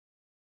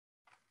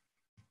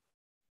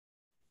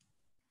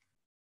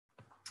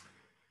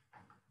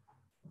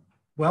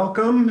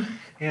Welcome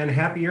and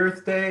happy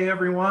Earth Day,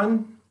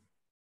 everyone.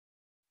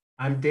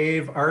 I'm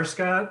Dave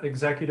Arscott,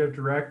 Executive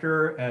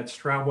Director at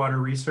Stroud Water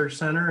Research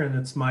Center, and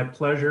it's my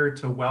pleasure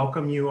to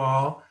welcome you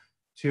all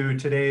to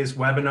today's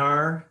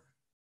webinar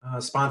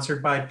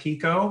sponsored by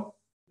PICO,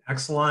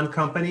 Exelon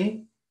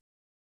Company,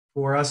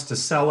 for us to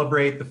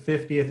celebrate the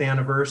 50th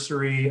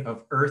anniversary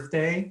of Earth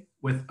Day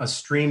with a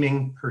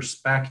streaming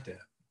perspective.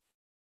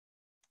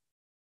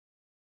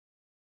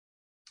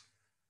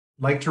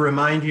 I'd like to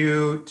remind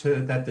you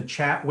that the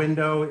chat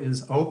window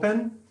is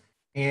open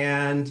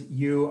and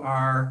you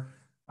are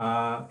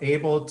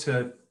able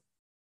to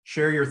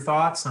share your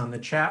thoughts on the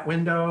chat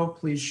window.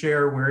 Please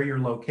share where your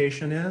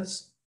location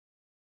is.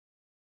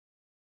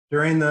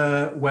 During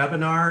the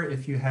webinar,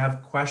 if you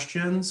have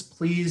questions,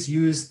 please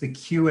use the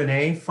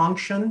Q&A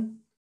function,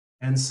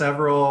 and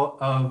several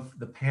of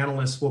the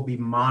panelists will be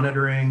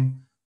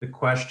monitoring the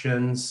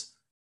questions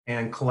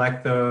and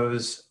collect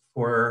those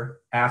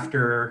for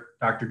after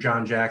Dr.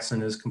 John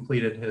Jackson has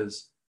completed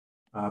his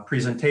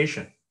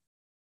presentation.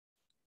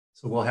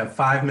 So we'll have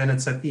 5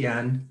 minutes at the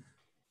end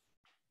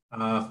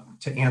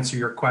to answer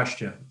your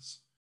questions.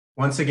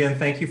 Once again,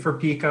 thank you for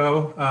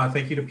PICO.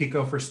 Thank you to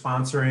PICO for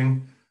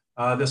sponsoring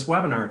this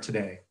webinar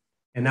today.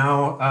 And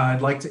now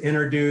I'd like to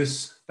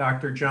introduce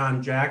Dr.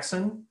 John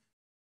Jackson.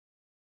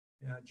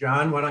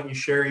 John, why don't you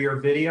share your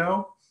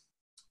video?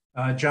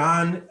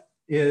 John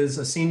is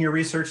a senior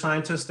research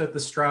scientist at the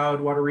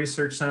Stroud Water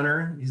Research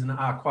Center. He's an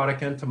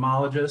aquatic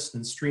entomologist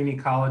and stream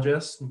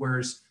ecologist and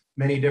wears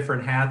many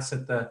different hats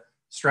at the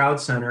Stroud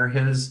Center.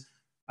 His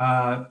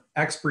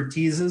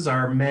expertises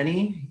are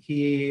many.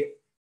 He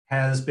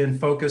has been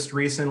focused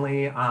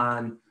recently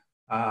on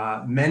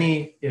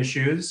many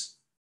issues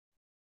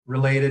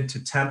related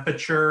to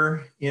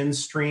temperature in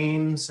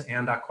streams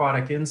and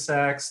aquatic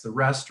insects, the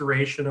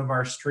restoration of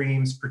our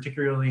streams,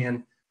 particularly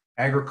in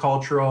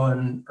agricultural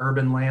and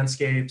urban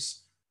landscapes,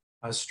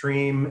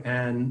 stream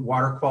and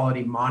water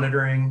quality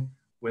monitoring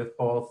with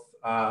both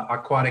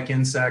aquatic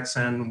insects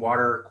and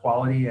water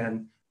quality.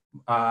 And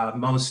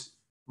most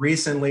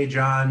recently,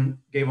 John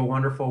gave a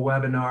wonderful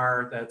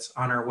webinar that's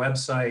on our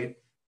website,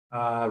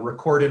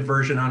 recorded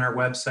version on our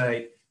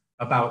website,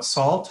 about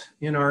salt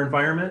in our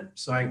environment.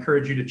 So I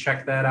encourage you to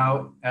check that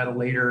out at a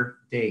later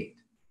date.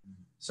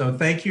 So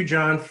thank you,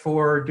 John,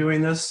 for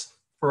doing this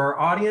for our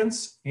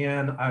audience,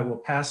 and I will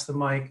pass the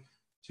mic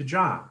to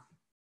John.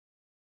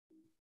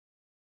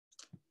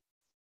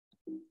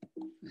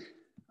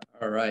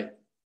 All right.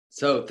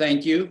 So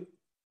thank you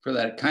for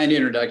that kind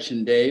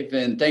introduction, Dave.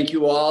 And thank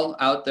you all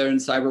out there in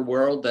cyber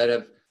world that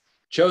have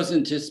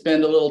chosen to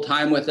spend a little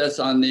time with us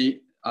on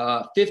the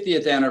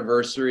 50th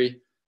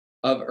anniversary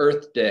of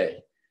Earth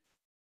Day.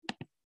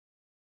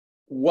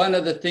 One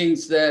of the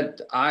things that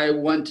I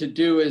want to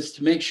do is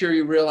to make sure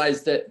you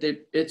realize that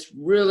it's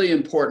really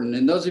important.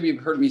 And those of you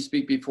who've heard me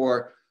speak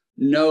before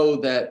know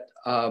that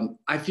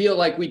I feel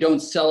like we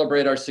don't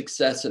celebrate our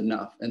success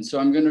enough. And so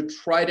I'm going to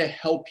try to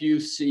help you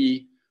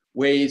see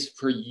ways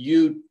for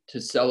you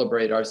to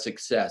celebrate our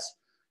success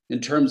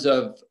in terms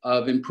of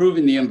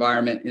improving the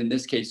environment, in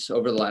this case,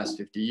 over the last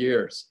 50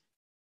 years.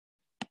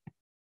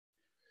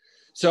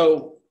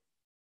 So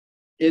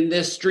in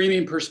this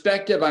streaming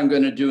perspective, I'm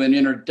going to do an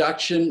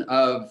introduction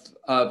of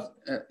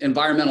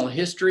environmental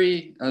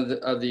history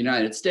of the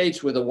United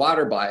States with a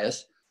water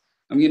bias.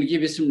 I'm going to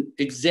give you some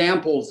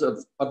examples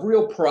of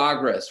real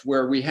progress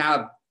where we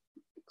have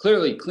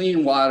clearly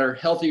clean water,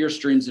 healthier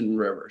streams and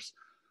rivers.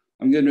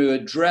 I'm going to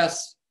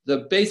address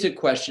the basic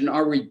question,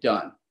 are we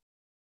done?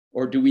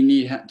 Or do we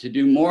need to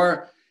do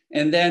more?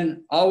 And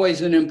then always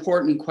an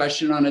important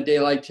question on a day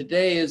like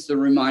today is the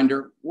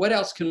reminder, what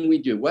else can we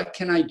do? What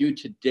can I do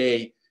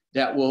today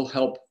that will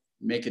help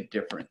make a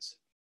difference?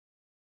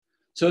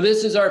 So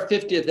this is our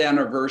 50th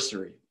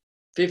anniversary,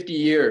 50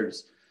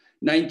 years.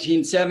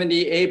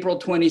 1970, April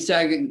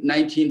 22nd,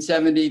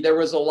 1970, there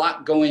was a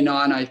lot going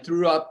on. I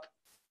threw up,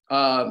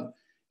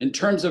 in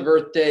terms of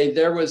Earth Day,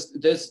 there was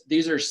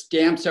these are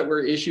stamps that were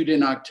issued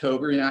in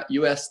October,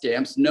 US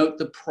stamps. Note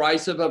the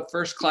price of a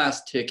first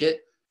class ticket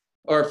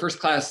or a first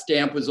class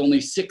stamp was only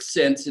 6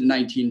 cents in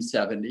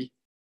 1970,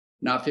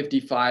 not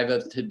 55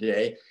 of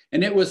today.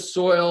 And it was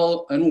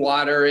soil and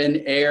water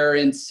and air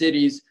in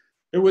cities.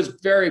 It was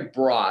very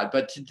broad,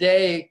 but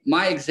today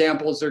my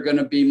examples are going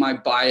to be my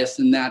bias,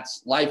 and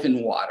that's life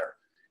in water.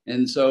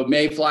 And so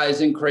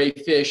mayflies and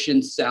crayfish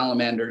and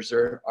salamanders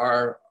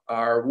are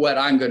what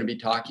I'm going to be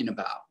talking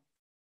about.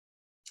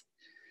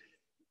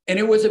 And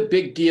it was a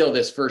big deal,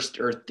 this first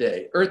Earth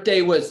Day. Earth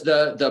Day was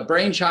the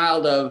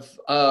brainchild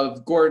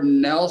of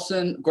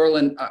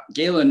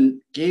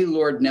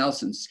Gaylord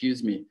Nelson,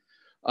 excuse me.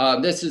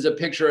 This is a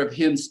picture of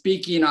him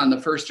speaking on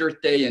the first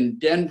Earth Day in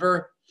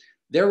Denver.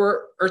 There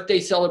were Earth Day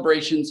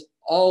celebrations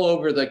all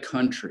over the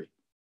country.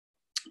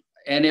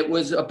 And it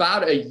was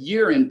about a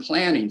year in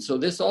planning. So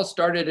this all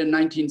started in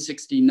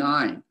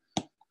 1969.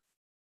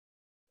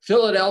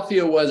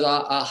 Philadelphia was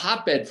a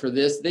hotbed for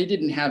this. They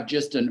didn't have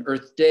just an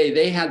Earth Day.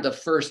 They had the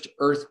first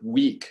Earth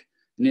Week.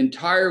 An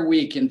entire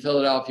week in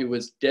Philadelphia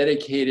was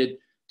dedicated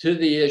to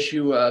the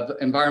issue of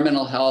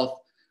environmental health.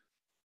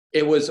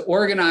 It was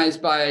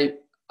organized by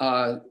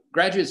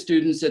graduate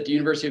students at the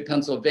University of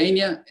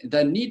Pennsylvania.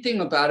 The neat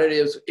thing about it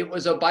is it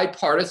was a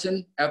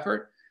bipartisan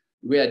effort.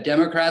 We had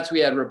Democrats, we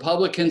had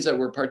Republicans that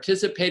were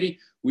participating.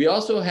 We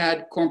also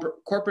had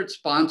corporate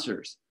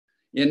sponsors.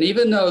 And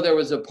even though there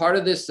was a part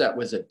of this that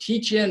was a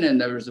teach-in and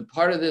there was a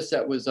part of this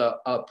that was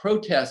a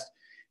protest,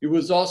 it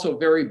was also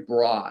very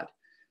broad.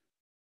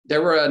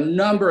 There were a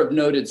number of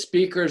noted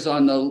speakers.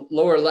 On the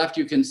lower left,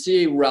 you can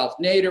see Ralph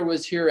Nader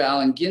was here,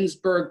 Allen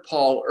Ginsberg,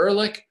 Paul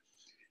Ehrlich.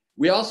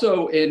 We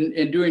also,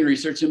 in doing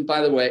research, and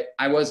by the way,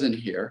 I wasn't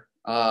here.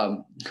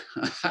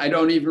 I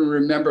don't even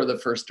remember the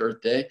first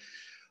Earth Day.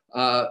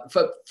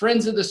 But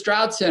Friends of the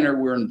Stroud Center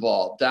were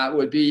involved. That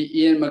would be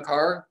Ian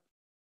McCarr,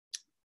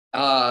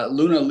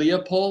 Luna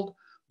Leopold,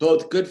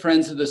 both good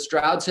friends of the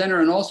Stroud Center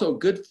and also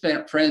good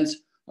friends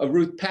of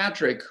Ruth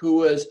Patrick, who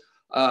was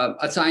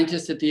a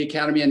scientist at the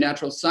Academy of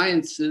Natural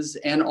Sciences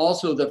and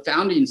also the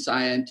founding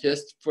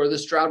scientist for the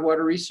Stroud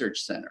Water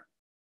Research Center.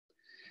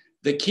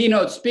 The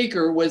keynote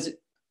speaker was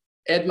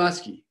Ed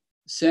Muskie,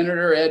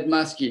 Senator Ed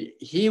Muskie.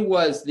 He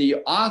was the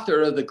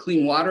author of the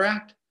Clean Water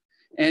Act,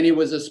 and he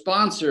was a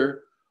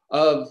sponsor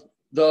of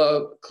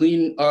the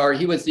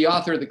he was the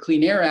author of the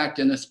Clean Air Act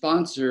and the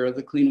sponsor of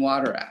the Clean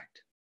Water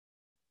Act.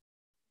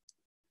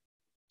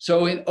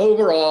 So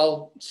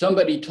overall,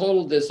 somebody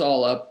totaled this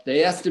all up.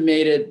 They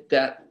estimated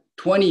that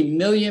 20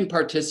 million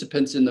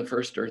participants in the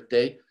first Earth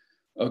Day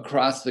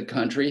across the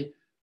country,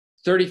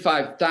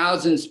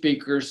 35,000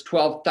 speakers,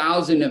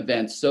 12,000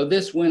 events. So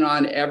this went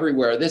on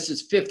everywhere. This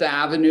is Fifth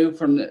Avenue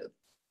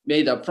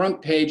made the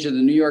front page of the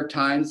New York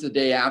Times the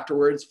day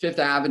afterwards. Fifth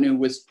Avenue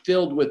was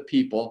filled with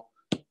people.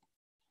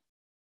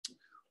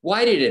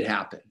 Why did it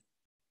happen?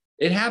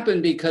 It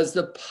happened because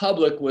the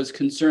public was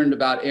concerned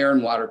about air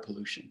and water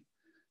pollution.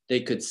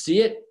 They could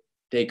see it,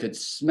 they could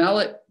smell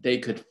it, they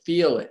could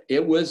feel it.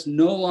 It was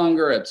no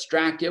longer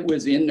abstract, it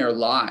was in their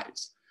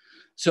lives.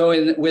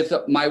 So with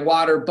my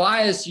water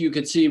bias, you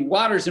could see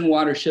waters and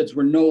watersheds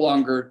were no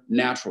longer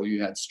natural.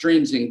 You had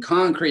streams in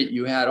concrete,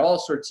 you had all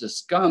sorts of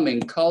scum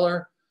and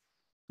color.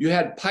 You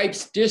had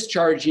pipes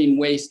discharging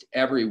waste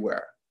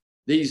everywhere.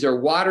 These are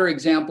water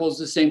examples.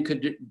 The same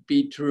could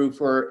be true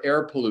for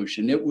air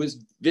pollution. It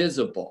was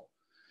visible.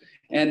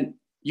 And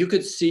you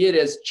could see it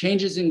as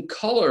changes in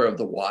color of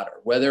the water,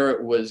 whether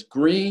it was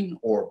green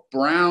or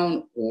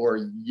brown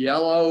or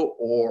yellow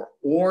or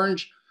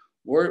orange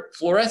or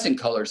fluorescent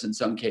colors in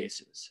some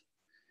cases.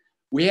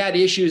 We had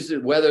issues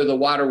that whether the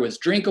water was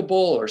drinkable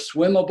or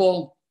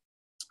swimmable,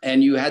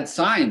 and you had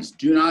signs,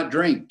 do not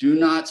drink, do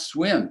not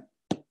swim.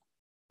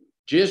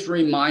 Just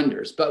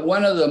reminders. But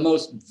one of the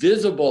most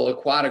visible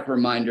aquatic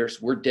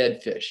reminders were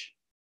dead fish.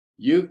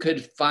 You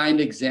could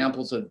find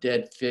examples of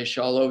dead fish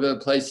all over the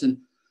place. And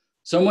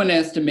someone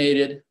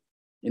estimated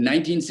in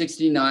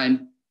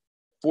 1969,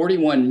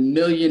 41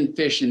 million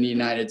fish in the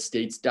United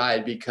States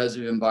died because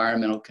of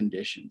environmental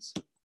conditions.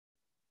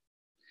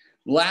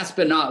 Last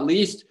but not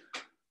least,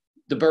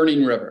 the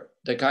burning river.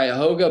 The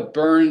Cuyahoga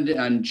burned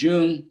on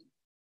June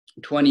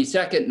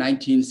 22nd,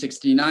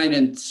 1969,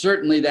 and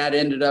certainly that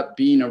ended up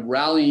being a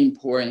rallying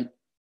point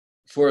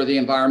for the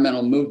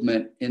environmental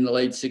movement in the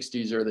late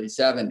 60s, early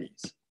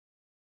 70s.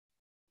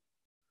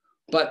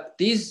 But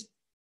these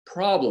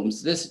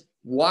problems, this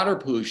water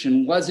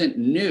pollution wasn't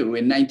new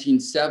in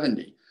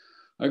 1970.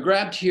 I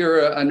grabbed here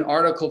an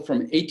article from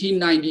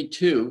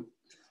 1892.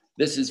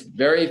 This is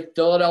very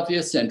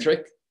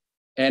Philadelphia-centric,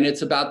 and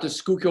it's about the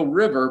Schuylkill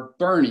River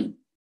burning.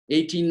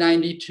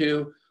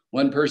 1892,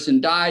 one person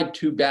died,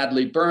 2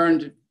 badly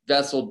burned,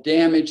 vessel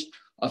damaged,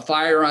 a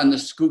fire on the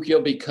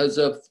Schuylkill because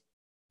of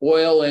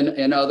oil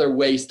and other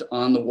waste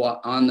on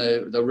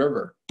the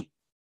river.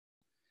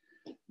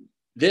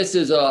 This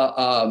is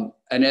an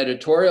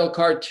editorial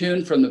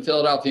cartoon from the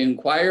Philadelphia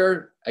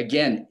Inquirer.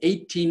 Again,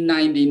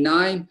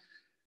 1899.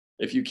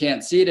 If you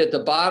can't see it at the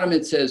bottom,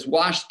 it says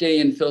Wash Day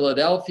in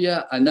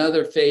Philadelphia,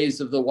 another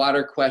phase of the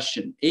water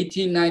question.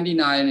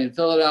 1899 in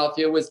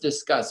Philadelphia was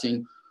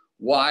discussing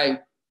why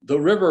the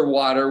river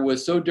water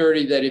was so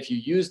dirty that if you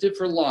used it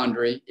for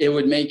laundry, it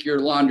would make your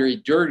laundry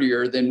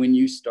dirtier than when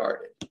you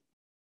started.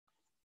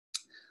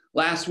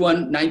 Last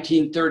one,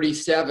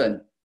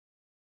 1937.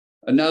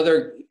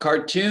 Another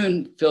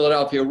cartoon,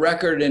 Philadelphia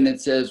Record, and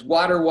it says,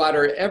 water,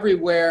 water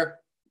everywhere,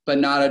 but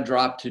not a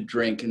drop to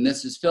drink. And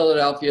this is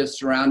Philadelphia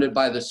surrounded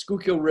by the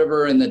Schuylkill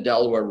River and the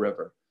Delaware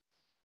River.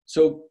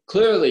 So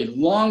clearly,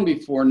 long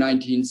before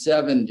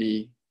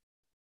 1970,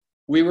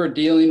 we were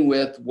dealing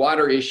with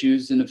water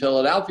issues in the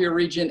Philadelphia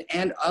region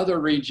and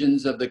other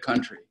regions of the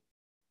country.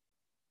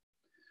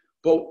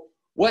 But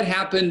what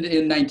happened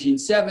in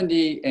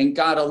 1970 and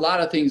got a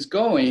lot of things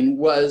going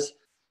was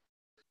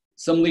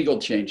some legal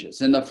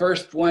changes. And the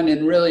first one,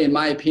 and really in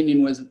my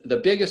opinion was the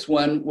biggest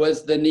one,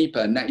 was the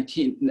NEPA,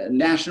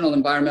 National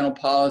Environmental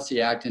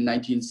Policy Act in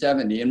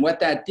 1970. And what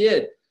that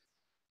did,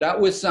 that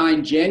was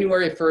signed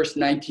January 1st,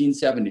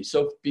 1970.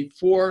 So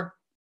before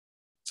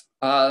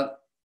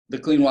the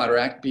Clean Water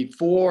Act,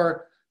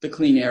 before the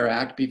Clean Air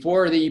Act,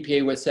 before the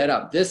EPA was set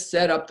up. This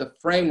set up the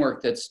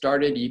framework that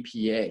started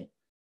EPA.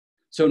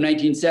 So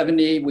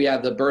 1970, we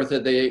have the birth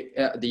of the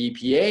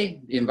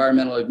EPA, the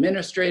environmental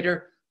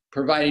administrator,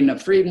 providing a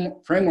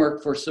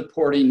framework for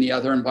supporting the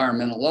other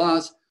environmental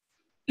laws.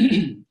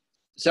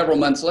 Several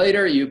months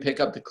later, you pick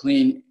up the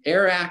Clean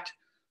Air Act.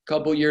 A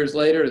couple years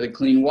later, the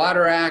Clean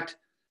Water Act,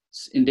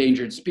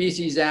 Endangered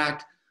Species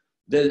Act.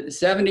 The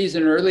 70s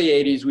and early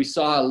 80s, we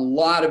saw a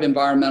lot of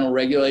environmental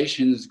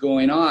regulations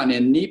going on,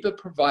 and NEPA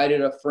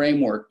provided a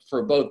framework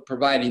for both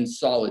providing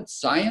solid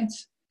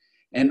science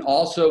and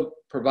also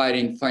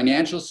providing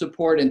financial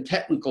support and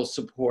technical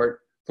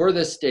support for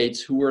the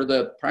states who were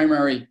the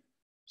primary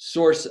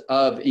source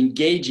of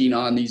engaging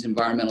on these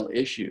environmental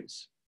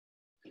issues.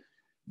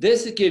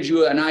 This gives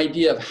you an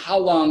idea of how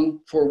long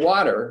for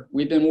water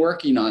we've been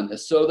working on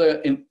this. So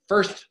the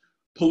first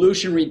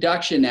Pollution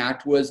Reduction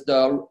Act was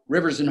the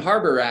Rivers and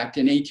Harbor Act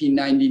in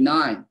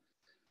 1899.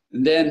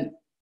 And then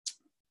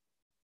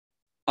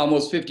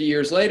almost 50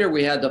 years later,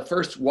 we had the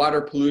first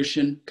Water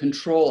Pollution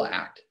Control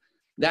Act.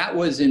 That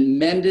was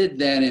amended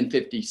then in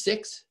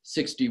 56,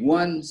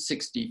 61,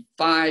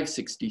 65,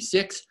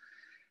 66.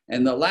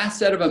 And the last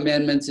set of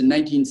amendments in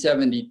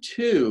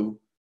 1972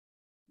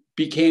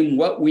 became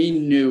what we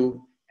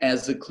knew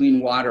as the Clean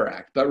Water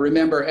Act. But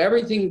remember,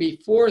 everything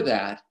before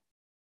that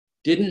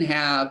didn't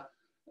have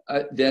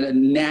the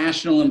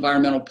national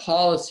environmental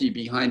policy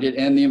behind it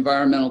and the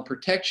Environmental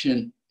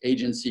Protection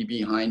Agency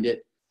behind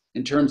it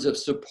in terms of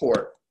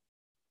support.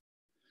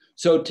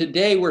 So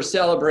today we're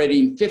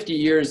celebrating 50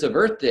 years of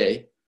Earth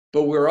Day,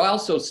 but we're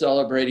also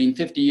celebrating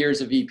 50 years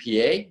of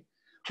EPA.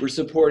 We're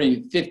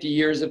supporting 50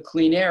 years of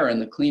clean air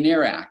and the Clean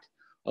Air Act.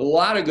 A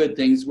lot of good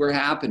things were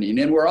happening.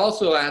 And we're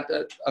also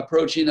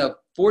approaching the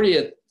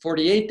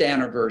 48th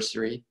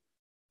anniversary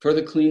for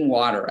the Clean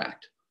Water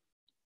Act.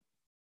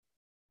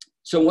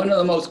 So one of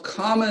the most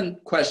common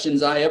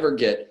questions I ever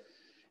get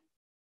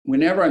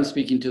whenever I'm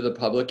speaking to the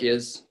public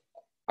is,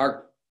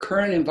 are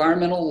current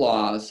environmental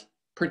laws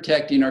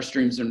protecting our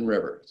streams and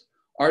rivers?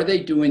 Are they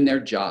doing their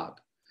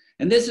job?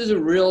 And this is a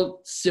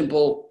real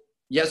simple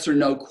yes or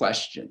no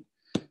question.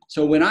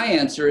 So when I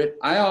answer it,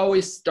 I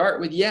always start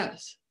with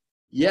yes.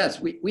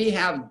 Yes, we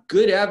have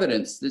good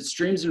evidence that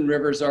streams and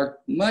rivers are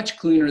much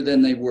cleaner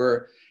than they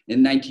were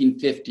in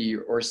 1950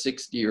 or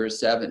 60 or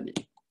 70.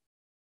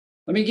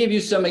 Let me give you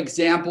some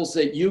examples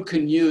that you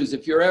can use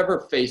if you're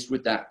ever faced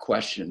with that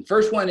question.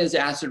 First one is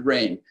acid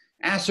rain.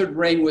 Acid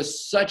rain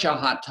was such a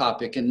hot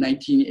topic in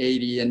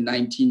 1980 and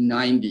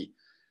 1990.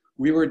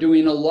 We were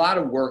doing a lot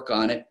of work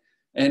on it,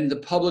 and the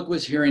public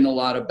was hearing a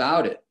lot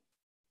about it.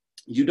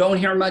 You don't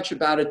hear much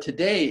about it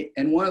today,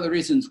 and one of the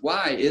reasons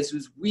why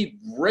is we've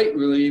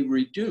greatly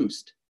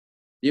reduced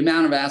the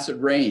amount of acid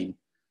rain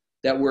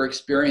that we're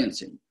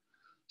experiencing.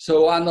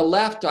 So on the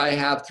left, I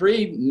have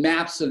 3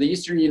 maps of the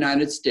eastern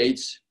United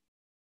States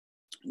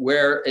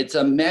where it's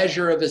a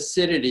measure of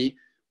acidity.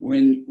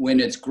 When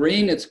it's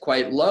green, it's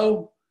quite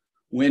low.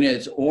 When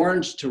it's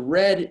orange to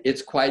red,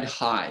 it's quite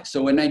high. So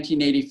in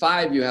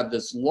 1985, you have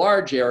this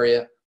large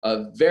area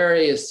of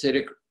very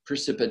acidic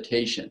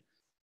precipitation.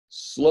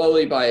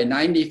 Slowly by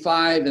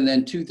 95 and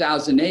then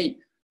 2008,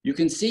 you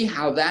can see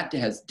how that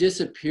has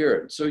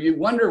disappeared. So you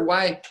wonder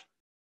why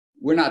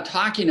we're not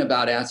talking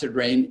about acid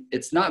rain.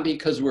 It's not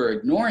because we're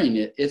ignoring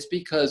it. It's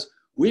because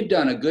we've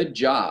done a good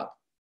job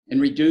and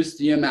reduced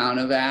the amount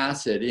of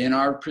acid in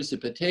our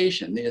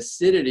precipitation, the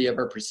acidity of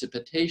our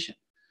precipitation.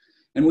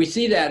 And we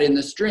see that in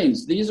the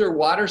streams. These are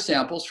water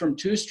samples from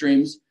 2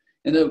 streams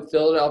in the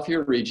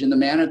Philadelphia region, the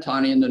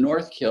Manatawny and the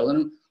North Kill.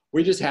 And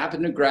we just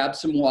happened to grab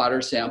some water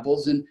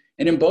samples. And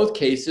in both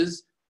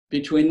cases,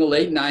 between the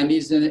late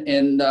 90s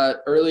and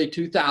the early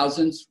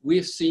 2000s,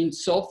 we've seen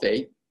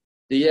sulfate,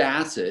 the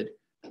acid,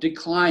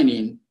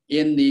 declining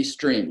in these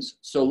streams.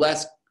 So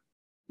less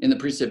in the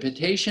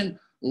precipitation,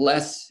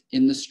 less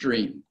in the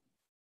stream.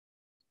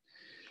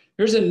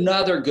 Here's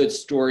another good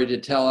story to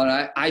tell,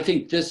 and I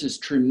think this is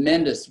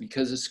tremendous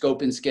because of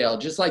scope and scale.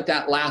 Just like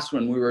that last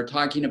one, we were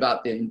talking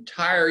about the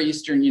entire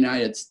eastern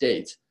United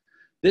States.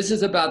 This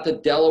is about the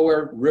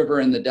Delaware River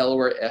and the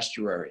Delaware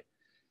Estuary.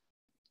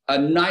 A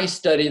nice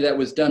study that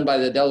was done by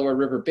the Delaware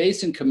River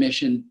Basin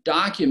Commission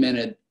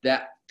documented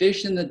that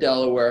fish in the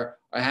Delaware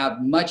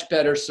have much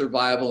better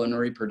survival and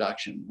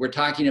reproduction. We're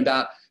talking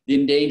about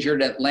the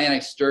endangered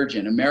Atlantic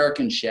sturgeon,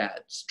 American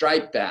shad,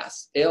 striped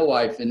bass,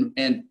 alewife,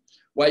 and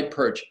white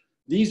perch.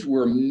 These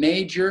were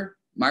major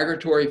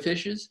migratory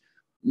fishes,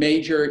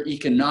 major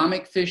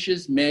economic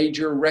fishes,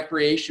 major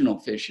recreational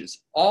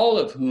fishes, all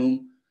of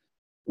whom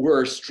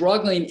were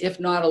struggling,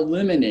 if not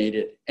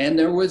eliminated. And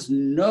there was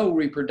no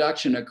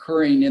reproduction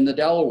occurring in the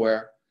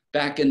Delaware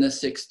back in the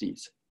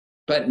 60s.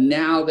 But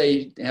now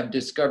they have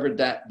discovered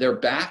that they're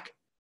back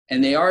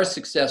and they are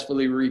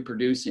successfully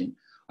reproducing.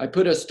 I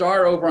put a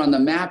star over on the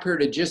map here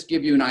to just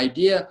give you an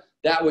idea.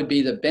 That would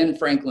be the Ben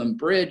Franklin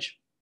Bridge.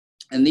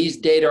 And these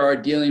data are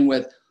dealing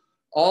with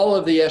all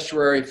of the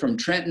estuary from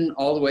Trenton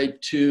all the way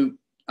to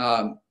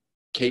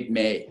Cape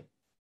May.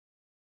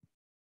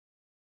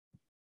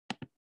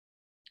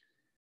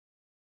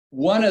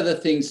 One of the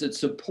things that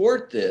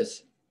support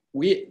this,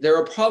 there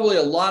are probably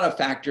a lot of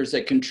factors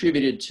that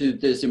contributed to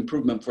this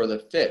improvement for the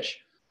fish.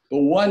 but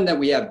one that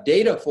we have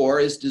data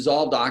for is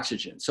dissolved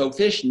oxygen. So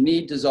fish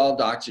need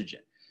dissolved oxygen.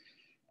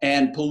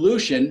 And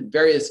pollution,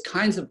 various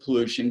kinds of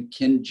pollution,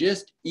 can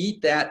just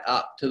eat that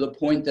up to the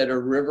point that a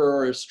river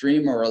or a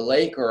stream or a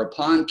lake or a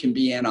pond can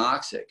be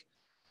anoxic.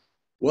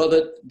 Well,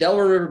 the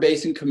Delaware River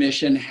Basin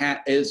Commission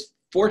is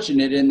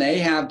fortunate, and they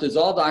have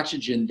dissolved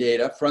oxygen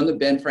data from the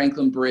Ben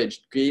Franklin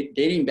Bridge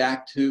dating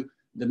back to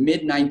the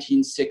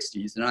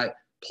mid-1960s. And I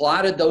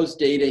plotted those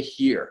data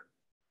here.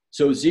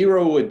 So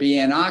 0 would be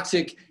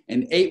anoxic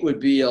and 8 would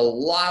be a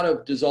lot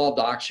of dissolved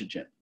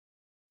oxygen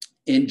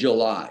in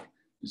July.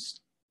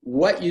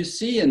 What you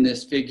see in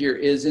this figure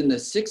is in the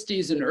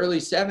 60s and early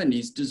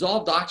 70s,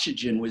 dissolved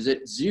oxygen was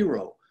at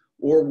 0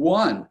 or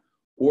 1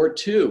 or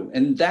 2.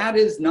 And that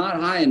is not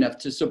high enough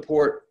to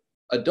support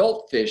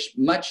adult fish,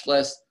 much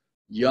less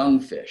young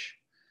fish.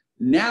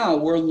 Now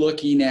we're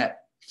looking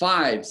at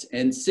 5s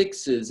and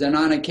 6s and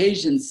on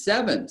occasion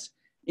 7s.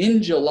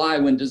 In July,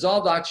 when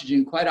dissolved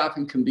oxygen quite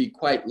often can be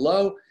quite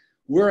low,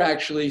 we're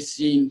actually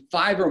seeing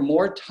 5 or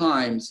more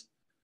times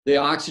the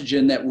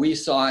oxygen that we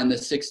saw in the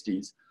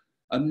 60s,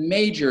 a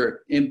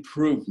major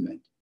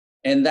improvement.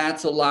 And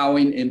that's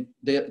allowing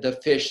the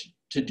fish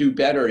to do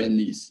better in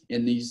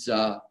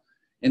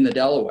the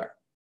Delaware.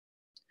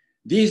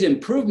 These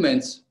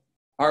improvements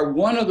are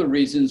one of the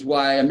reasons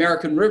why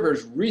American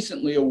Rivers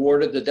recently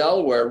awarded the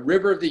Delaware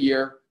River of the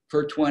Year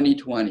for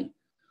 2020.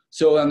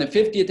 So on the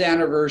 50th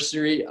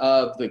anniversary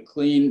of the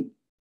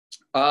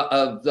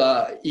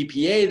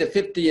EPA, the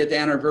 50th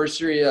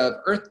anniversary of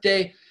Earth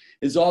Day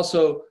is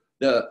also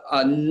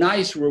a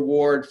nice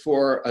reward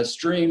for a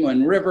stream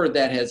and river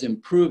that has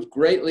improved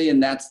greatly,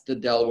 and that's the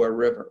Delaware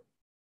River.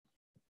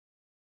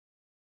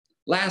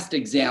 Last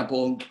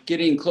example,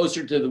 getting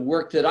closer to the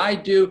work that I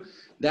do,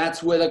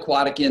 that's with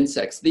aquatic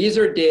insects. These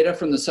are data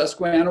from the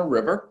Susquehanna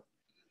River,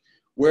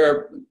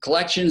 where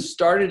collections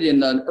started in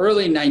the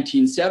early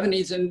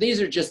 1970s, and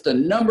these are just a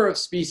number of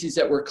species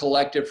that were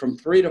collected from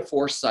 3 to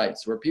 4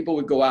 sites, where people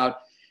would go out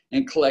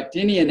and collect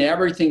any and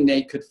everything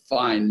they could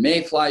find,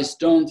 mayflies,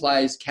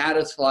 stoneflies,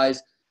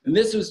 caddisflies, and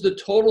this was the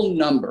total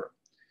number.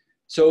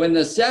 So in the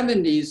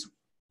 70s,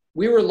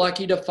 we were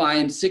lucky to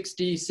find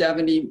 60,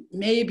 70,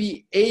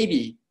 maybe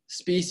 80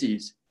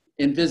 species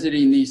in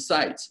visiting these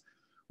sites.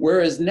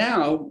 Whereas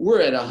now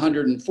we're at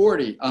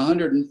 140,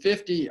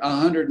 150,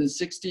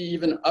 160,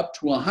 even up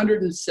to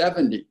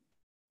 170.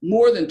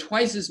 More than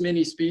twice as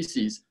many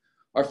species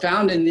are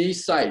found in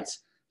these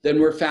sites than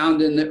were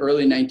found in the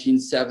early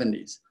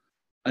 1970s.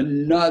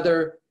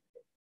 Another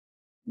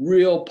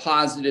real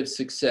positive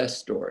success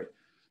story.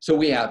 So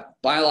we have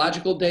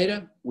biological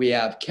data, we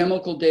have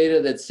chemical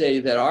data that say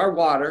that our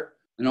water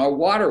and our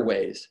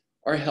waterways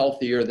are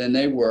healthier than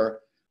they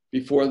were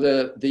before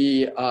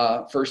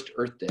the first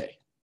Earth Day.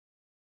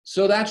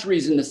 So that's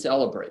reason to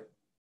celebrate,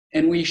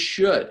 and we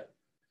should.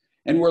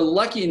 And we're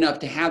lucky enough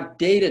to have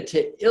data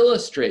to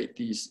illustrate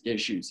these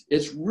issues.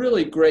 It's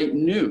really great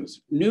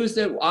news, news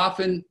that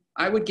often,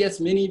 I would guess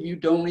many of you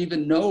don't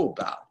even know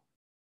about.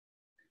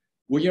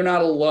 Well, you're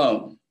not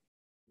alone.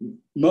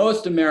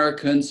 Most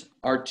Americans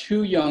are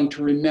too young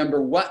to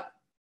remember what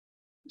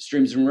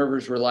streams and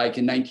rivers were like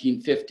in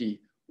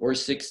 1950 or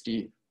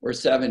 60 or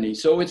 70.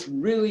 So it's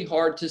really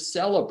hard to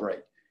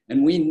celebrate,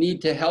 and we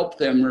need to help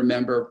them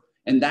remember.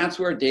 And that's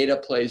where data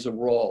plays a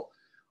role.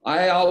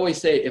 I always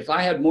say, if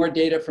I had more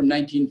data from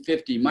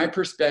 1950, my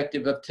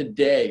perspective of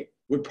today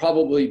would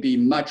probably be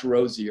much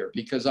rosier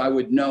because I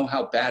would know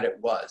how bad it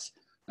was.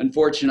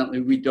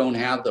 Unfortunately, we don't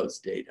have those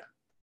data.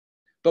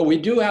 But we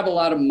do have a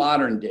lot of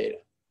modern data.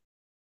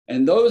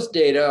 And those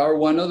data are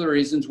one of the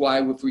reasons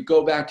why, if we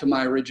go back to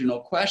my original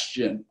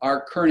question,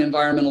 are current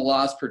environmental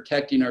laws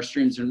protecting our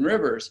streams and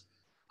rivers?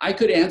 I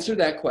could answer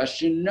that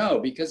question, no,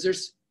 because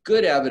there's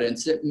good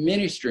evidence that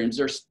many streams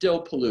are still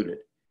polluted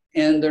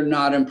and they're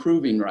not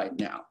improving right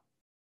now.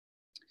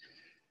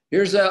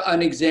 Here's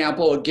an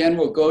example. Again,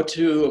 we'll go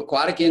to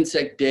aquatic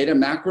insect data,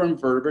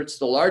 macroinvertebrates,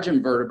 the large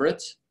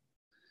invertebrates.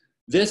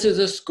 This is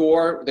a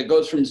score that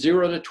goes from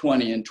 0 to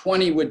 20, and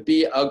 20 would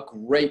be a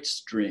great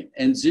stream,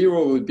 and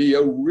 0 would be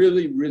a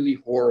really, really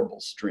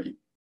horrible stream.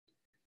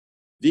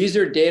 These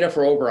are data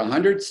for over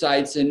 100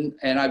 sites, and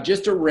I've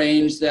just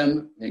arranged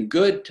them in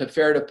good to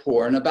fair to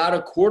poor, and about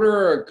a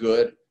quarter are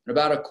good, and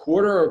about a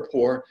quarter are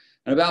poor,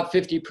 and about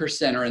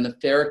 50% are in the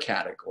fair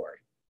category.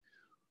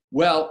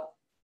 Well,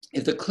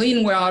 if the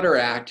Clean Water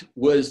Act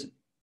was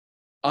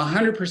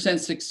 100%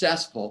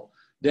 successful,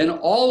 then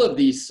all of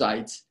these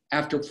sites,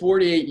 after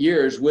 48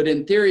 years, would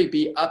in theory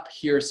be up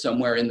here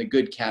somewhere in the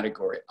good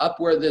category, up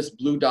where this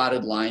blue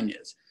dotted line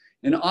is.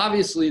 And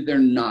obviously they're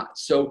not.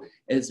 So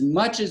as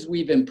much as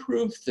we've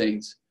improved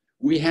things,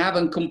 we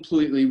haven't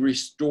completely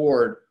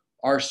restored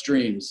our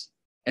streams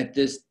at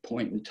this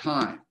point in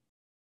time.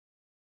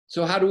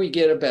 So how do we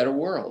get a better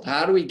world?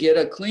 How do we get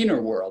a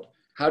cleaner world?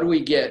 How do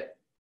we get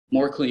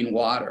more clean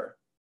water?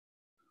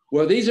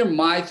 Well, these are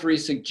my 3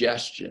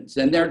 suggestions,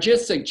 and they're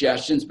just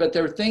suggestions, but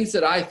they're things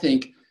that I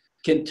think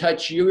can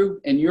touch you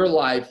and your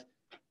life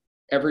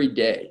every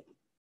day.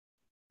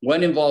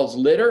 One involves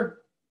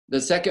litter.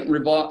 The second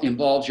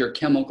involves your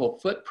chemical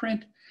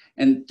footprint.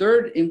 And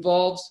third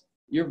involves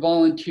your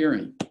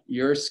volunteering,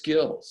 your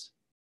skills.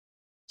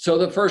 So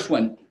the first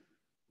one,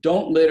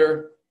 don't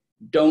litter,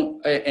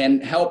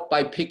 and help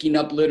by picking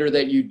up litter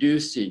that you do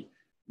see.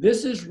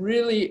 This is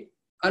really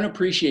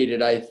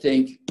unappreciated, I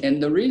think.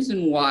 And the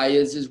reason why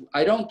is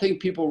I don't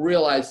think people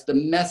realize the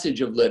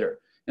message of litter.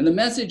 And the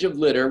message of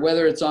litter,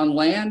 whether it's on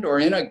land or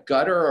in a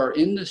gutter or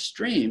in the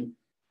stream,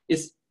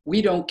 is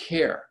we don't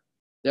care.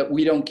 That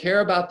we don't care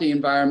about the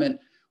environment,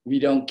 we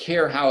don't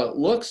care how it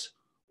looks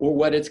or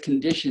what its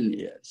condition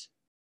is.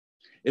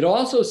 It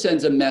also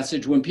sends a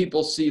message when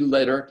people see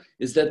litter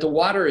is that the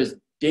water is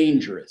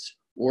dangerous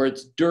or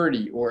it's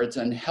dirty or it's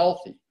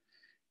unhealthy.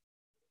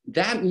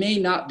 That may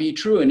not be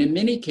true, and in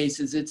many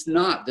cases it's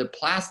not. The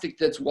plastic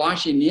that's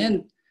washing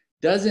in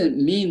doesn't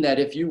mean that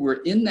if you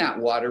were in that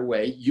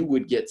waterway, you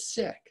would get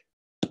sick.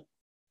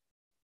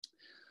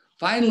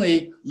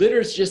 Finally, litter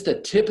is just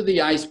a tip of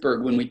the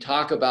iceberg when we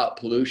talk about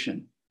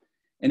pollution.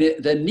 And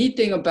the neat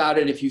thing about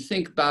it, if you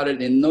think about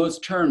it in those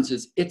terms,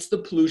 is it's the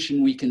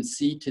pollution we can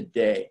see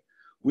today.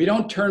 We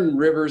don't turn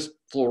rivers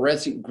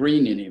fluorescent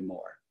green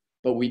anymore,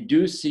 but we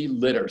do see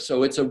litter.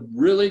 So it's a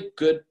really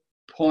good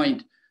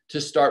point to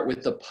start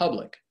with the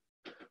public.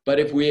 But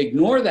if we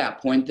ignore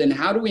that point, then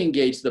how do we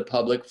engage the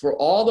public for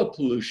all the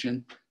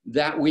pollution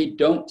that we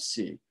don't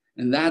see?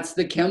 And that's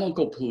the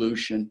chemical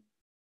pollution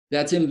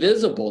that's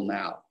invisible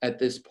now at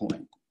this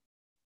point.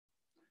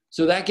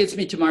 So that gets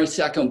me to my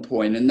second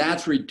point, and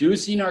that's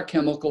reducing our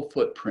chemical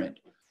footprint.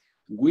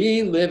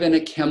 We live in a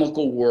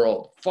chemical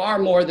world, far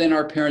more than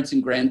our parents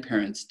and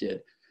grandparents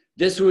did.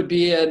 This would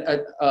be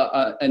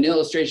an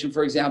illustration,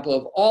 for example,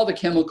 of all the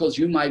chemicals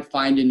you might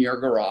find in your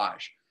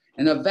garage.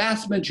 And a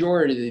vast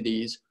majority of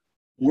these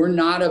were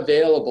not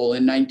available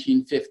in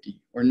 1950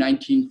 or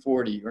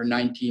 1940 or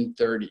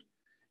 1930.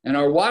 And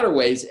our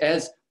waterways,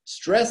 as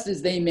stressed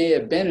as they may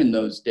have been in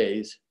those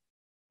days,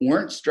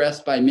 weren't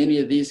stressed by many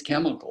of these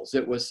chemicals.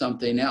 It was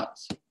something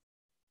else.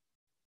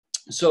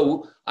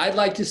 So I'd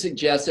like to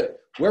suggest that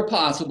where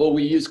possible,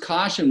 we use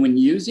caution when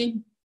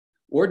using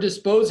or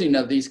disposing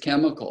of these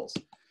chemicals.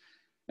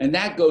 And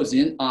that goes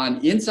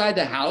on inside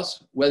the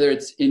house, whether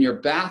it's in your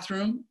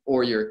bathroom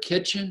or your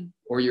kitchen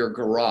or your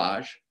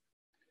garage.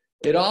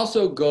 It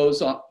also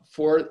goes on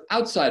for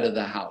outside of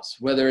the house,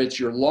 whether it's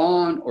your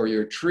lawn or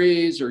your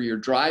trees or your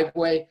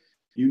driveway.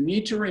 You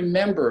need to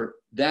remember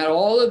that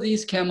all of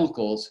these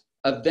chemicals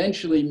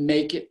eventually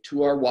make it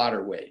to our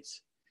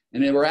waterways.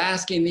 And we're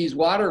asking these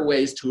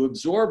waterways to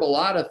absorb a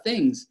lot of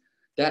things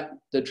that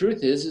the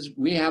truth is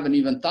we haven't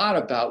even thought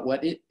about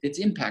what its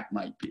impact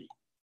might be.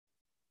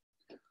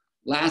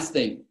 Last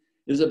thing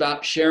is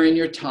about sharing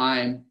your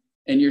time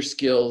and your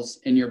skills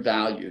and your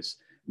values.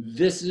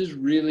 This is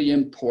really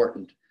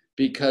important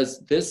because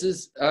this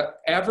is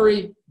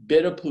every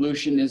bit of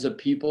pollution is a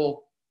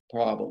people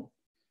problem.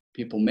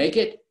 People make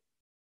it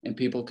and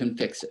people can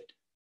fix it.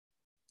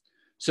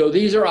 So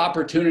these are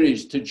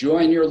opportunities to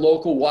join your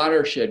local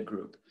watershed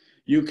group.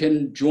 You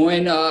can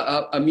join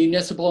a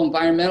municipal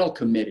environmental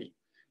committee,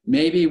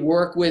 maybe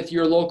work with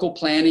your local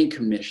planning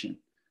commission.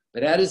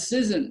 But as a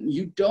citizen,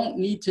 you don't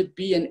need to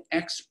be an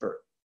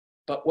expert.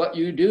 But what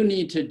you do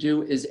need to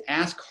do is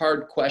ask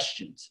hard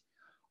questions.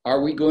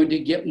 Are we going to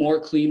get more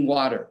clean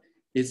water?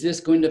 Is this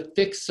going to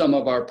fix some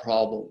of our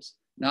problems?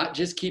 Not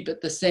just keep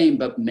it the same,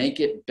 but make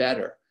it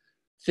better.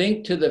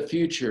 Think to the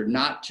future,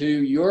 not to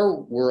your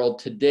world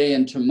today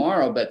and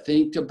tomorrow, but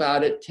think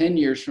about it 10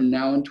 years from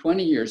now and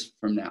 20 years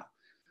from now.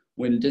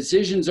 When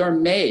decisions are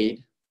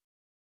made,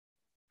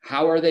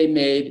 how are they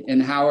made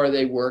and how are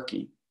they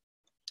working?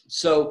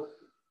 So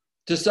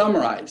to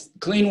summarize, the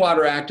Clean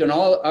Water Act and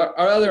all our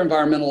other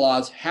environmental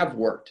laws have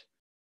worked.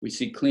 We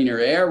see cleaner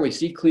air, we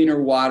see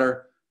cleaner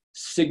water,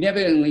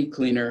 significantly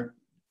cleaner.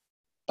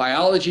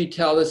 Biology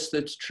tells us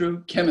that's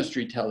true,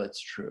 chemistry tells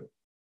it's true.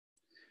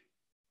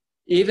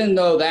 Even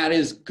though that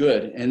is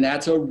good, and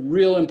that's a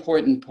real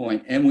important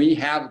point, and we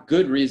have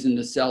good reason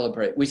to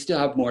celebrate, we still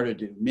have more to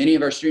do. Many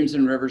of our streams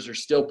and rivers are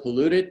still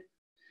polluted,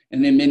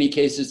 and in many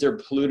cases, they're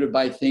polluted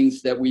by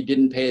things that we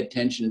didn't pay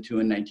attention to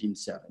in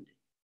 1970.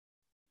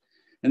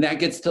 And that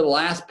gets to the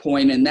last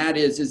point, and that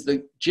is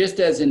that just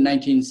as in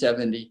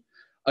 1970,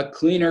 a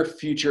cleaner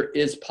future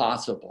is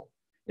possible.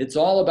 It's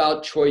all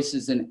about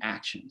choices and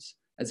actions.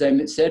 As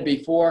I said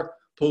before,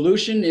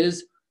 pollution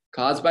is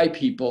caused by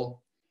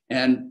people,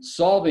 and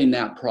solving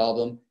that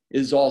problem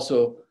is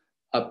also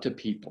up to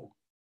people.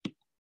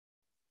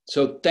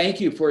 So thank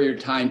you for your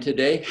time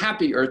today.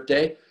 Happy Earth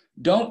Day.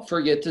 Don't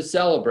forget to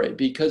celebrate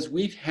because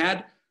we've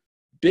had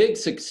big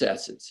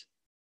successes.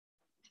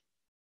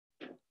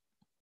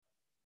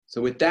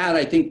 So with that,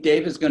 I think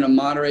Dave is going to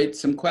moderate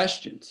some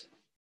questions.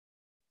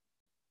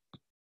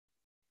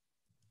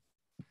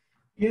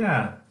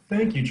 Yeah,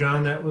 thank you,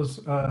 John. That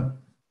was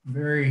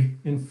very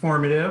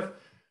informative.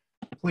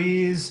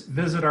 Please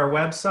visit our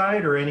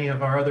website or any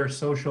of our other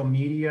social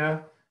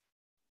media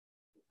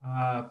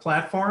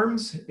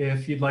platforms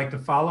if you'd like to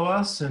follow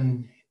us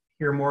and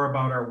hear more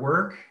about our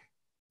work.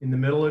 In the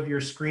middle of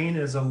your screen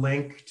is a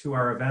link to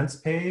our events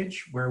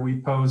page where we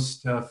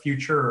post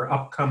future or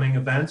upcoming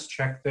events.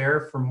 Check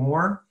there for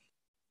more.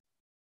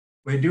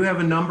 We do have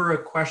a number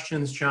of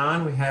questions,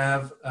 John. We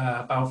have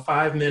about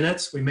 5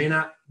 minutes. We may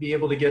not be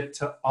able to get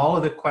to all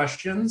of the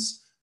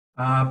questions,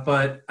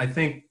 but I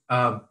think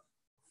a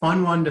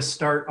fun one to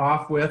start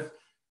off with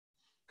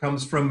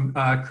comes from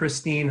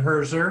Christine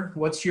Herzer.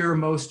 What's your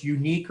most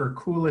unique or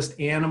coolest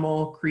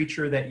animal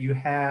creature that you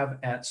have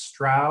at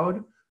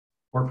Stroud,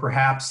 or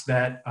perhaps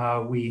that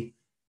we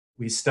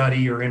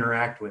study or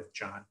interact with,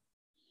 John?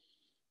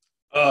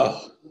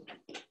 Oh,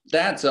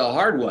 that's a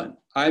hard one.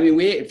 I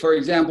mean, for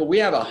example, we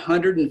have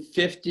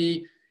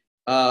 150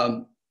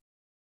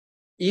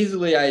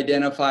 easily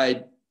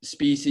identified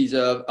species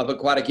of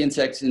aquatic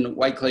insects in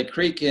White Clay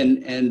Creek,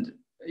 and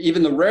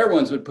even the rare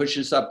ones would push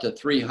us up to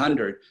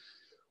 300.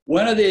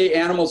 One of the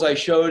animals I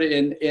showed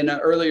in an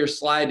earlier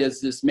slide is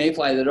this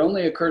mayfly that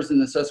only occurs in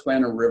the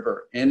Susquehanna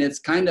River, and it's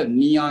kind of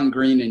neon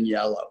green and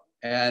yellow,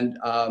 and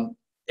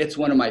it's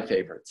one of my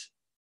favorites.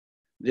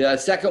 The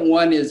second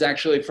one is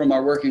actually from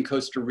our work in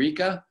Costa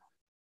Rica.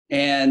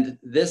 And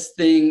this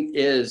thing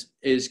is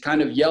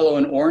kind of yellow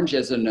and orange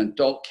as an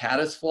adult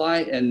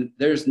caddisfly, and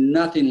there's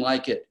nothing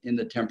like it in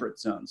the temperate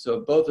zone. So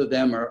both of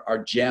them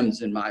are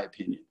gems in my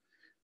opinion.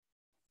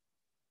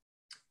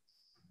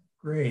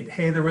 Great.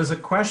 Hey, there was a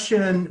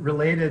question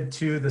related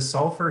to the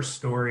sulfur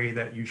story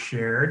that you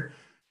shared,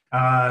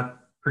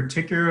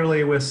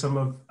 particularly with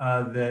some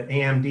of the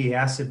AMD,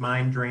 acid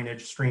mine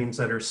drainage streams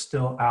that are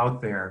still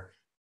out there.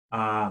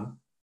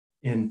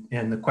 And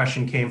the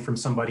question came from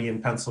somebody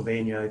in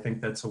Pennsylvania, I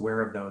think, that's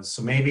aware of those.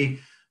 So maybe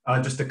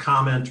just a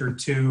comment or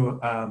two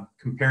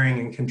comparing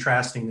and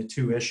contrasting the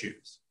two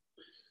issues.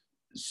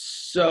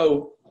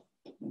 So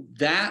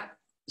that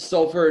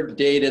sulfur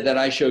data that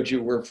I showed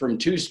you were from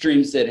two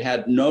streams that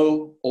had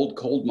no old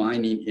coal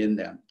mining in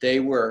them. They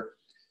were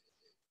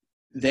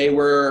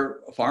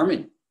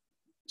farming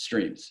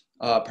streams,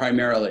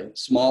 primarily,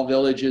 small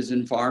villages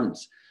and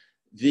farms.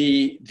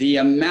 The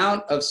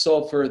amount of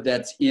sulfur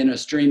that's in a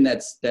stream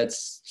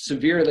that's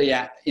severely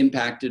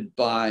impacted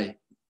by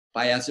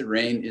acid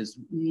rain is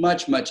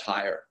much, much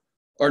higher.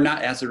 Or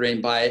not acid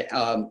rain, by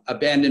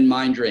abandoned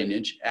mine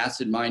drainage,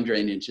 acid mine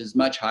drainage is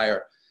much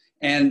higher.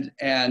 And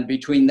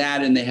between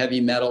that and the heavy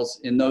metals,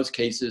 in those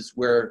cases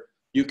where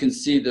you can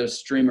see the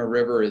stream or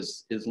river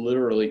is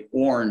literally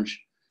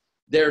orange,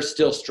 they're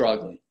still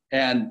struggling.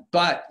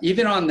 But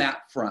even on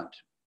that front,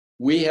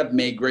 we have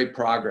made great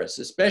progress,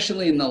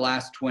 especially in the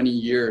last 20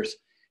 years,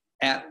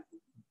 at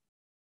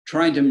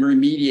trying to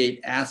remediate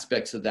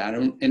aspects of that.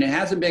 And it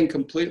hasn't been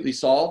completely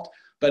solved,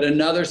 but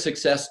another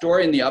success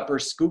story in the upper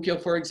Schuylkill,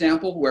 for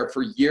example, where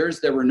for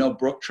years there were no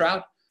brook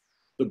trout.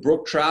 The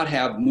brook trout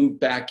have moved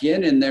back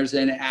in, and there's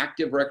an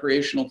active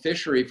recreational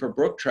fishery for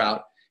brook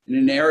trout in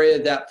an area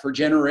that for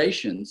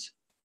generations,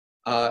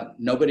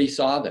 nobody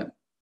saw them.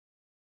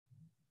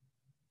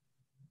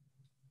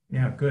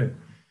 Yeah, good.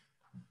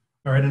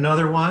 All right,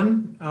 another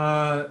one,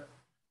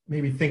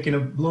 maybe thinking a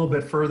little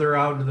bit further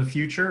out into the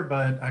future,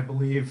 but I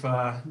believe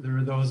there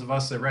are those of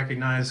us that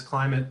recognize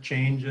climate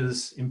change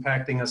is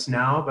impacting us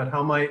now, but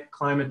how might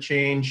climate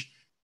change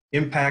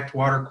impact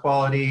water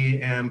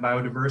quality and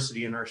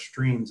biodiversity in our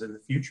streams in the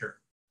future?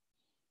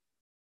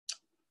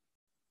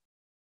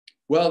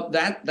 Well,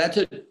 that's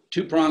a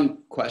two-pronged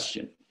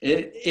question.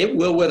 It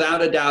will,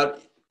 without a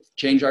doubt,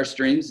 change our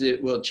streams.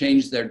 It will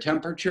change their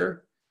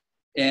temperature,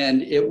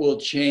 and it will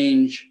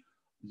change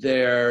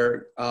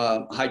their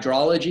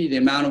hydrology, the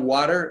amount of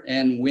water,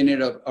 and when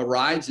it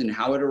arrives and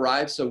how it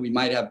arrives. So we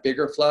might have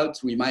bigger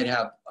floods. We might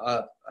have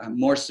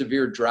more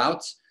severe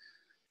droughts.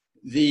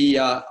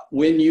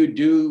 When you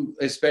do,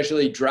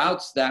 especially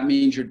droughts, that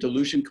means your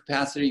dilution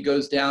capacity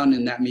goes down,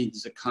 and that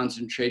means the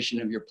concentration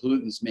of your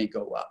pollutants may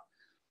go up.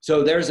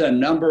 So there's a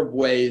number of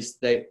ways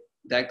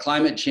that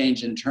climate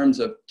change in terms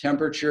of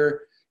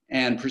temperature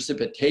and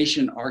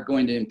precipitation are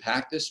going to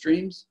impact the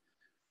streams.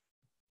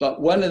 But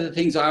one of the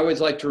things I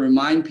always like to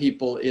remind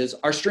people is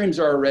our streams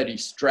are already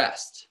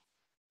stressed.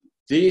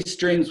 These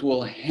streams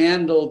will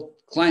handle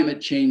climate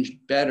change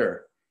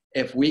better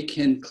if we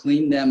can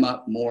clean them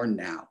up more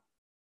now.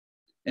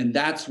 And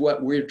that's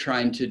what we're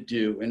trying to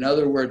do. In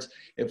other words,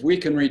 if we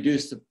can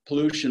reduce the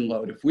pollution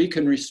load, if we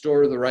can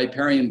restore the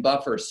riparian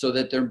buffers so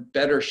that they're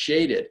better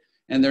shaded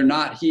and they're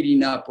not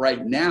heating up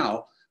right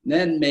now,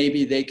 then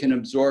maybe they can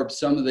absorb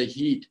some of the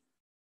heat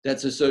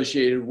that's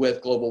associated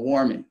with global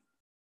warming,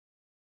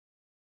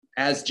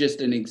 as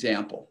just an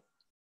example.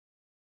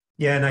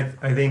 Yeah, and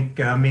I think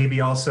maybe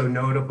also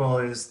notable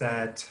is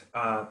that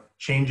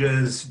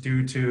changes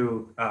due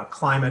to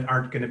climate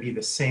aren't going to be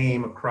the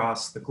same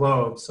across the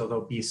globe. So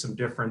there'll be some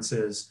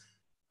differences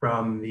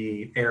from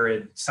the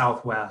arid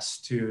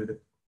Southwest to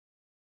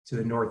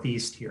the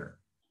Northeast here.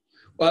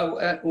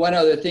 Well, one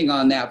other thing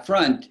on that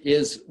front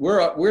is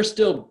we're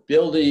still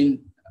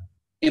building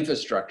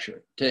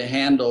infrastructure to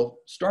handle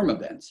storm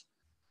events.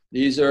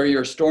 These are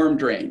your storm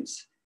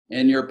drains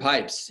and your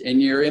pipes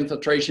and your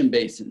infiltration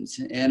basins.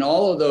 And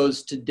all of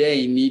those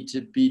today need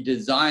to be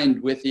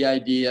designed with the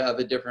idea of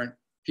a different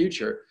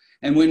future.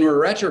 And when we're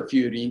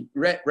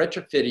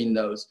retrofitting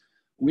those,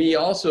 we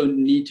also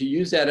need to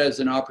use that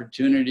as an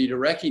opportunity to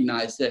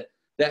recognize that,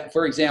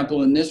 for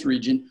example, in this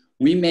region,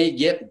 we may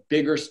get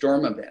bigger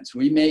storm events.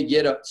 We may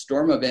get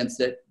storm events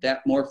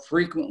that more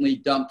frequently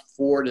dump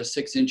 4 to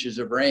 6 inches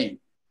of rain.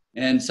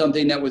 And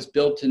something that was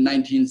built in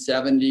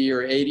 1970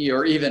 or 80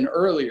 or even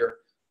earlier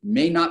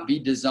may not be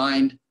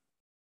designed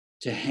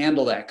to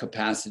handle that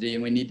capacity.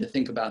 And we need to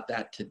think about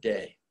that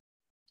today.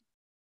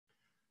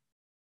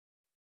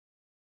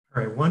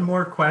 All right, one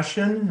more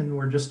question, and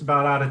we're just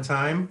about out of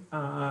time.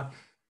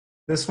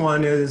 This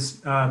one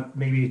is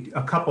maybe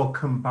a couple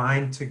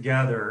combined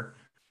together.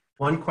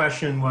 One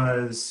question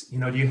was,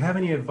 do you have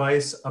any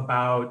advice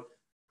about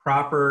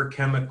proper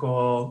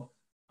chemical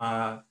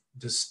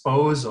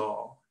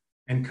disposal?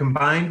 And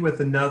combined with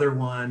another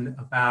one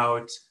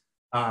about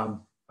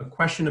a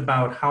question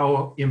about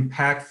how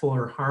impactful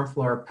or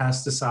harmful are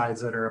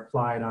pesticides that are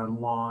applied on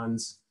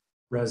lawns,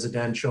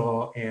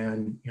 residential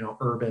and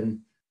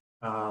urban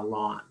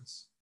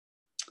lawns.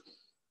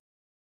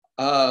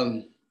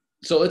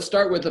 So let's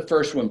start with the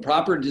first one,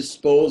 proper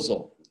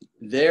disposal.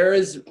 There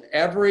is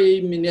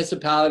every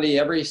municipality,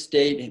 every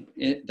state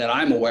that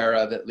I'm aware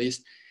of at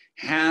least,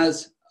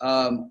 has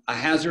a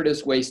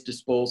hazardous waste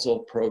disposal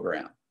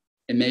program.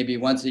 It may be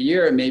once a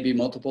year, it may be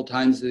multiple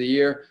times a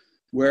year,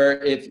 where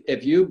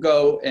if you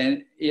go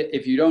and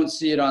if you don't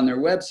see it on their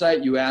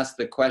website, you ask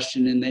the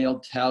question and they'll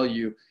tell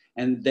you,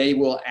 and they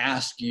will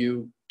ask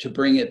you to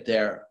bring it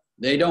there.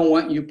 They don't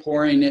want you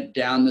pouring it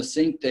down the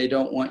sink. They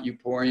don't want you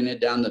pouring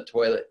it down the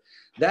toilet.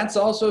 That's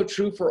also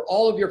true for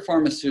all of your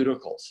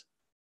pharmaceuticals.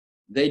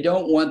 They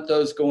don't want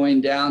those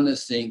going down the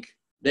sink.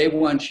 They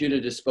want you to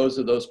dispose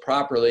of those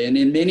properly. And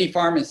in many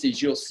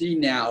pharmacies, you'll see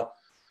now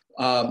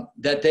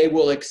that they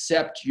will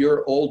accept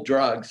your old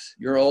drugs,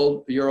 your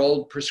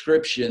old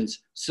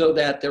prescriptions, so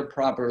that they're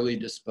properly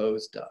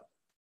disposed of.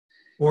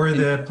 Or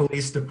the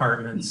police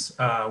departments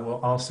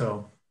will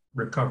also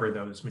recover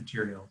those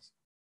materials.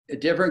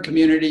 Different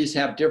communities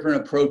have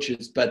different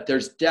approaches, but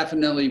there's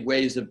definitely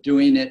ways of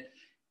doing it.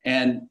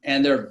 And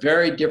they're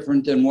very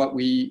different than what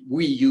we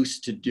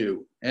used to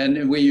do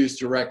and we used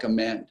to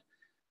recommend.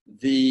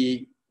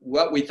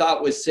 What we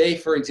thought was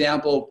safe, for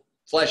example,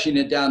 flushing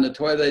it down the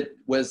toilet,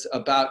 was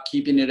about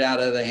keeping it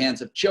out of the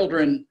hands of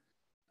children,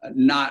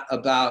 not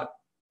about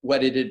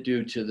what it'd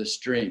do to the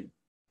stream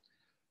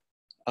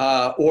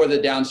or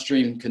the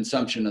downstream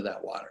consumption of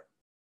that water.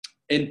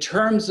 In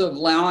terms of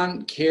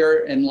lawn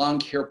care and lawn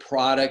care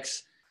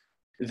products,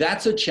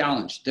 that's a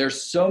challenge.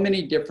 There's so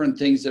many different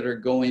things that are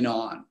going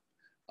on.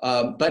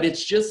 But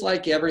it's just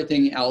like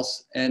everything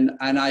else. And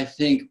I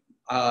think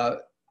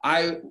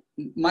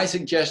my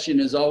suggestion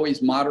is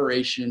always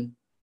moderation,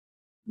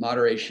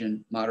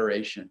 moderation,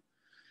 moderation.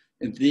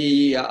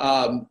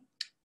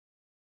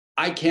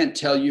 I can't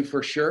tell you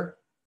for sure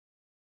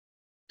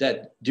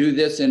that do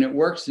this and it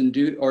works and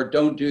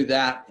don't do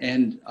that.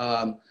 And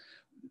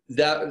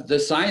that the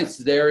science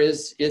there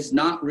is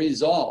not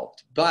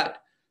resolved.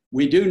 But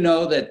we do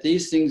know that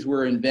these things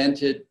were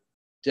invented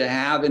to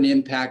have an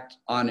impact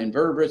on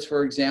invertebrates,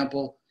 for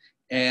example,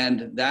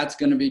 and that's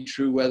going to be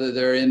true whether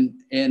they're in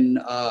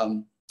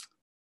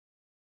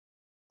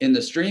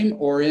the stream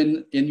or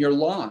in your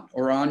lawn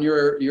or on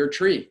your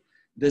tree.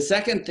 The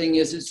second thing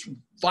is it's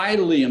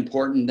vitally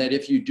important that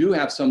if you do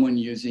have someone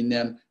using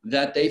them,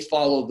 that they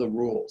follow the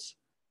rules.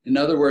 In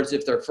other words,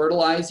 if they're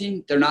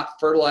fertilizing, they're not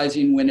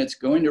fertilizing when it's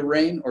going to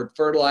rain or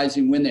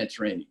fertilizing when it's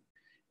raining.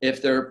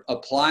 If they're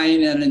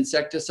applying an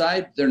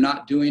insecticide, they're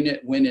not doing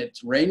it when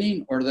it's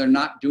raining or they're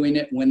not doing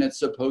it when it's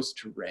supposed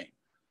to rain.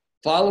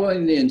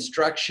 Following the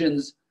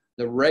instructions,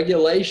 the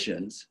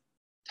regulations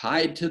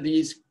tied to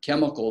these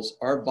chemicals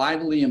are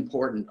vitally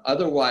important.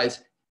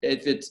 Otherwise,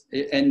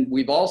 and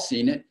we've all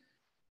seen it,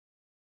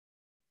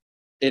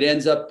 it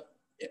ends up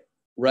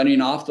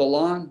running off the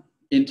lawn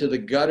into the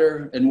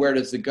gutter. And where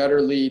does the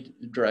gutter lead?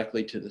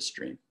 Directly to the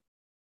stream.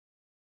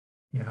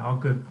 Yeah, all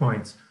good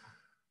points.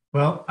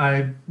 Well,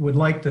 I would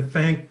like to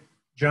thank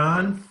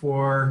John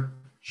for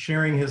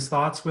sharing his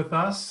thoughts with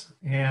us.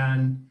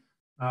 And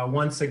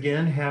once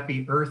again,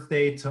 happy Earth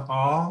Day to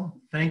all.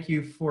 Thank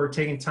you for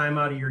taking time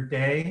out of your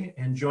day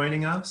and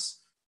joining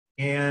us.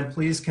 And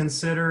please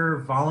consider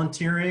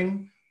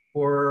volunteering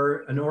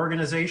for an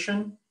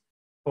organization,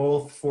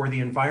 both for the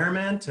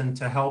environment and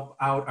to help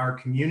out our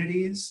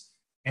communities.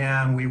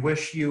 And we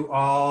wish you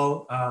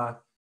all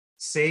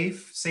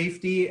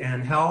safety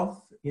and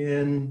health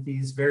in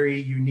these very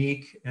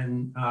unique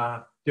and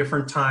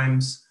different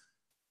times.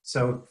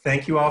 So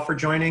thank you all for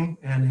joining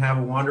and have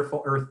a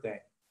wonderful Earth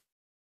Day.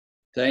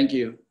 Thank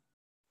you.